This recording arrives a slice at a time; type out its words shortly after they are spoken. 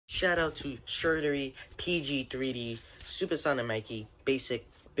Shout out to Shirtery, PG 3D, Supersonic Mikey, Basic,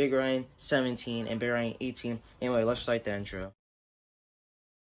 Big Ryan 17, and Big Ryan 18. Anyway, let's start the intro.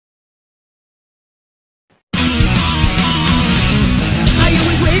 I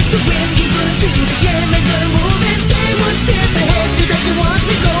always race to win, even to the end. I gotta move and stay one step ahead. See that you want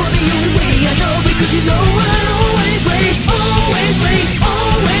me go the only way I know, because you know I always race, always race,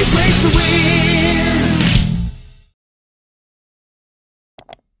 always race to win.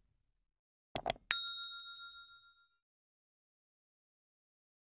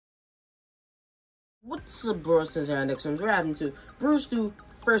 What's up, Brewstew and next one's rapping to Brewstew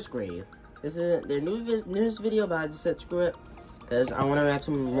first grade. This is their newest video, but I just said screw it because I want to react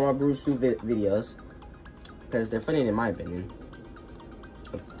to more Brewstew videos because they're funny in my opinion.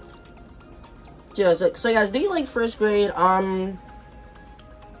 Yeah, so guys, do you like first grade? Not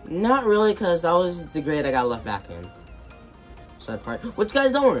really, because that was the grade I got left back in. So that part. Which,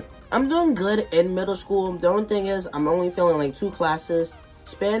 guys, don't worry, I'm doing good in middle school. The only thing is I'm only failing like 2 classes,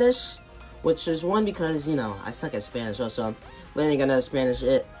 Spanish. Which is one because, you know, I suck at Spanish also. Learning another Spanish,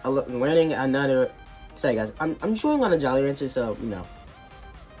 learning another, sorry guys, I'm chewing on a Jolly Rancher, so, you know.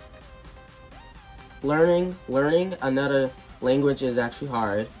 Learning another language is actually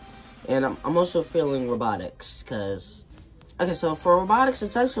hard. And I'm also failing robotics, because, okay, so for robotics,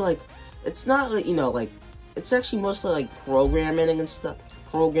 it's actually like, it's not, like, you know, like, it's actually mostly like programming and stuff,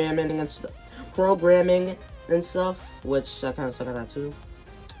 which I kind of suck at that too.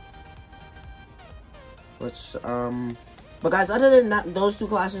 But guys, other than that, those 2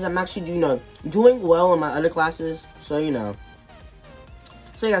 classes, I'm actually, you know, doing well in my other classes, so, you know.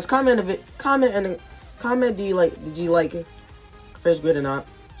 So, guys, comment, do you like first grade or not?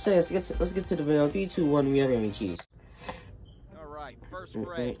 So, let's get to the video. 3, 2, 1, we have any cheese. Alright, first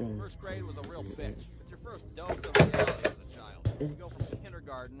grade. First grade was a real bitch. It's your first dose of reality as a child. You go from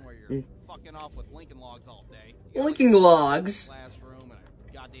kindergarten, where you're fucking off with Lincoln Logs all day. Lincoln Logs? Classroom and a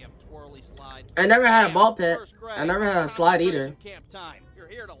goddamn twirly slide. I never had a ball pit. I never had a slide either. Camp time. You're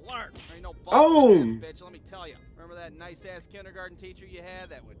here to learn. There ain't no ball Oh! Bitch, let me tell you. Remember that nice-ass kindergarten teacher you had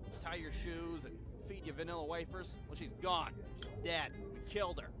that would tie your shoes and feed you vanilla wafers? Well, she's gone. She's dead. We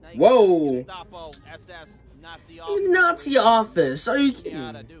killed her. Now you Whoa! Gestapo, SS, Nazi office. Nazi office. Are you kidding?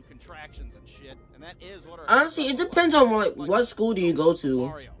 How to do contractions and shit. And that is what honestly, it depends on what school do you go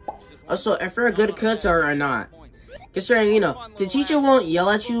to. Also, if you're a good kid or not. Considering, you know, the teacher won't yell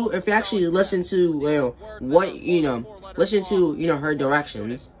at you if you actually listen to, you know, her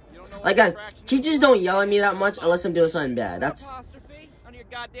directions. Like, guys, teachers don't yell at me that much unless I'm doing something bad. That's none of your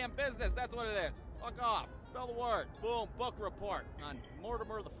goddamn business. That's what it is. Fuck off. Spell the word. Boom. Book report on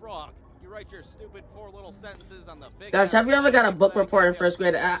Mortimer the Frog. You write your stupid 4 little sentences on the big. Guys, have you ever got a book report in first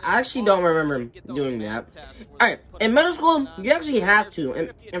grade? I actually don't remember doing that. Alright, in middle school, you actually have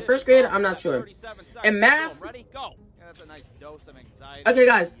to. In first grade, I'm not sure. In math, okay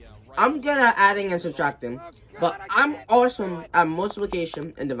guys, I'm good at adding and subtracting, but I'm awesome at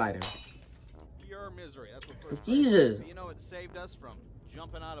multiplication and dividing. Pure misery. That's what first Jesus. grade. You know it saved us from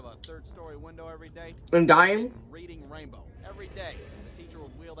jumping out of a 3rd-story window every day? And dying? Reading Rainbow. Every day. The teacher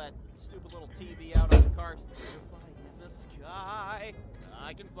would wheel that stupid little TV out on the cart. You're flying in the sky.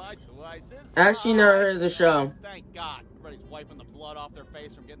 I can fly twice as high. I actually never heard of the show. Thank God. Everybody's wiping the blood off their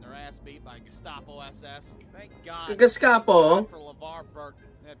face from getting their ass beat by Gestapo SS. Thank God. Gestapo. For LeVar Burton,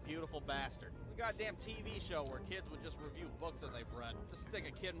 that beautiful bastard. It's a goddamn TV show where kids would just review books that they've read. Just stick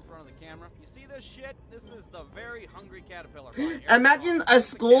a kid in front of the camera. You see this shit? This is the Very Hungry Caterpillar. Imagine a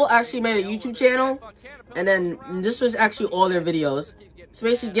school actually made a YouTube channel, and then this was actually all their videos. It's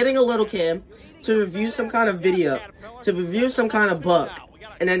basically getting a little kid to review some kind of video, to review some kind of book,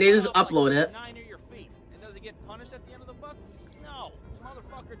 and then they just upload it. And does he get punished at the end of the book? No.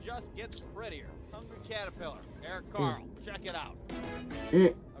 Motherfucker just gets prettier. Hungry Caterpillar. Eric Carl. Check it out.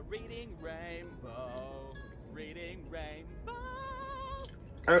 A reading rainbow. Reading rainbow.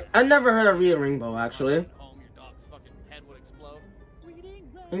 I never heard of Reading Rainbow, actually. Home, your dog's fucking head would explode.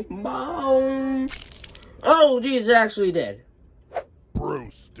 Reading Rainbow. Oh, geez, it actually did.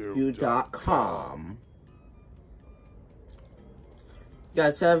 Brewstew.com.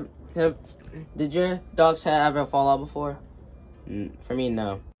 Guys, did your dog's head ever fall out before? For me,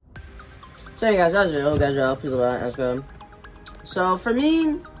 no. So, hey guys, that was it. Guys, please like, let's go. So, for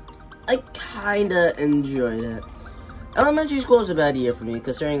me, I kinda enjoyed it. Elementary school is a bad year for me,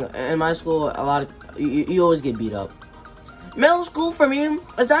 considering in my school, you always get beat up. Middle school for me,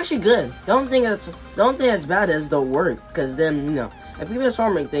 it's actually good. The only thing that's bad is the work, because then, you know, if you miss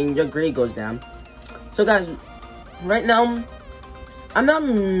homework, then your grade goes down. So guys, right now, I'm not,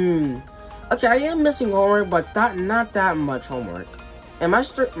 okay, I am missing homework, but not that much homework.